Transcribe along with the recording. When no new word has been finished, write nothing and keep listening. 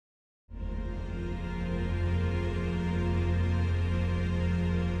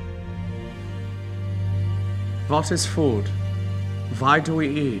What is food? Why do we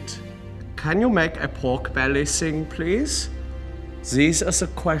eat? Can you make a pork belly sing, please? These are the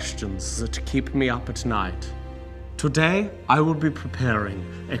questions that keep me up at night. Today, I will be preparing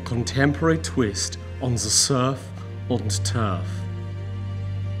a contemporary twist on the surf and turf.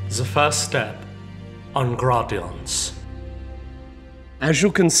 The first step, ingredients. As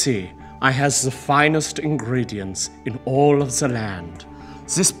you can see, I have the finest ingredients in all of the land.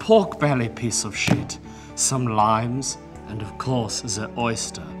 This pork belly piece of shit, some limes, and of course the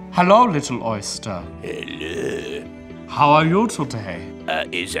oyster. Hello, little oyster. Hello. How are you today?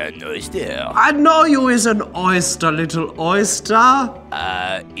 Is an oyster. I know you is an oyster, little oyster.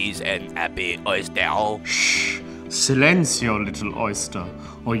 Is an happy oyster. Shh, silencio, little oyster,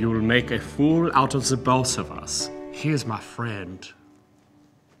 or you will make a fool out of the both of us. Here's my friend.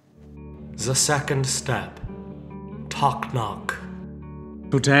 The second step, talk knock.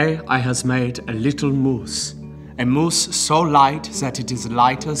 Today I has made a little mousse. A mousse so light that it is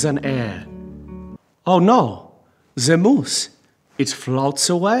lighter than air. Oh no, the mousse, it floats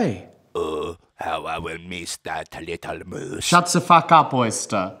away. Oh, how I will miss that little mousse. Shut the fuck up,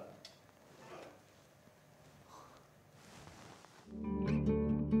 oyster.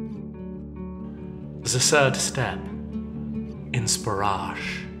 The third step,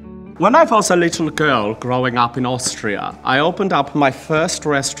 inspiration. When I was a little girl growing up in Austria, I opened up my first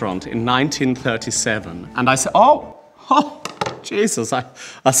restaurant in 1937. And I said, oh, Jesus, I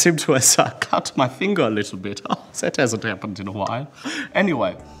seem to have cut my finger a little bit. Oh, that hasn't happened in a while.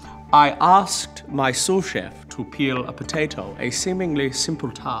 Anyway, I asked my sous chef to peel a potato, a seemingly simple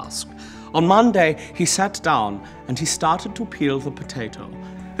task. On Monday, he sat down and he started to peel the potato.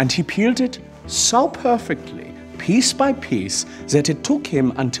 And he peeled it so perfectly, piece by piece, that it took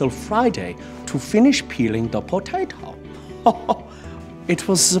him until Friday to finish peeling the potato. It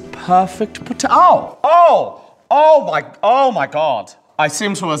was the perfect potato. Oh my God. I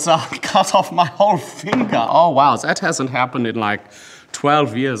seem to have cut off my whole finger. Oh wow, that hasn't happened in like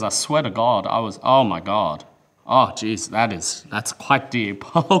 12 years. I swear to God, oh my God. Oh geez, that's quite deep.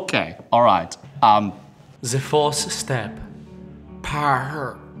 Okay, all right. The fourth step,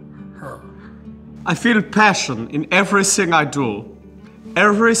 I feel passion in everything I do.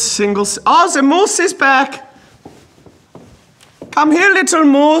 Every single... Oh, the moose is back! Come here, little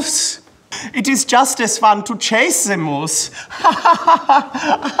moose. It is just as fun to chase the moose.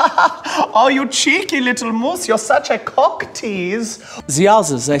 Oh, you cheeky little moose, you're such a cock tease. The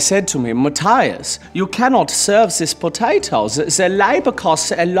others, they said to me, Matthias, you cannot serve this potato. The labor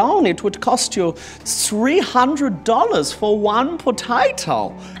costs alone, it would cost you $300 for one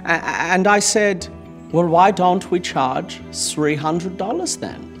potato. And I said, well, why don't we charge $300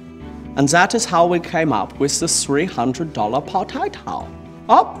 then? And that is how we came up with the $300 potato.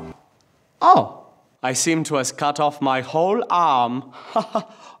 Oh, I seem to have cut off my whole arm.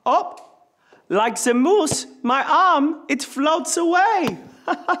 Oh, like the moose, my arm, it floats away.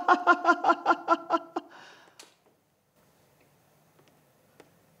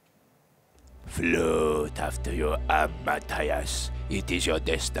 Float after your arm, Matthias. It is your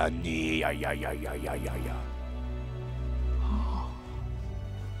destiny.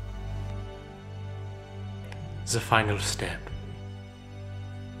 The final step.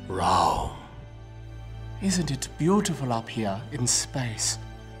 Rome. Isn't it beautiful up here in space?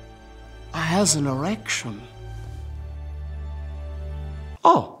 I has an erection.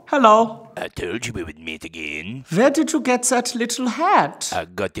 Oh, hello. I told you we would meet again. Where did you get that little hat? I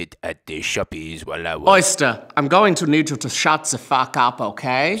got it at the shoppies while I was... Oyster, I'm going to need you to shut the fuck up,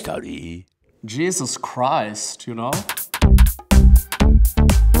 okay? Sorry. Jesus Christ, you know?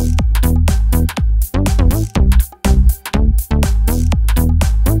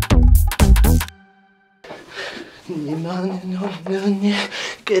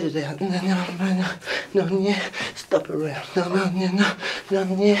 Get it out. Stop around.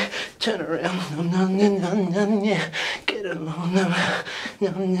 Turn around. Get along.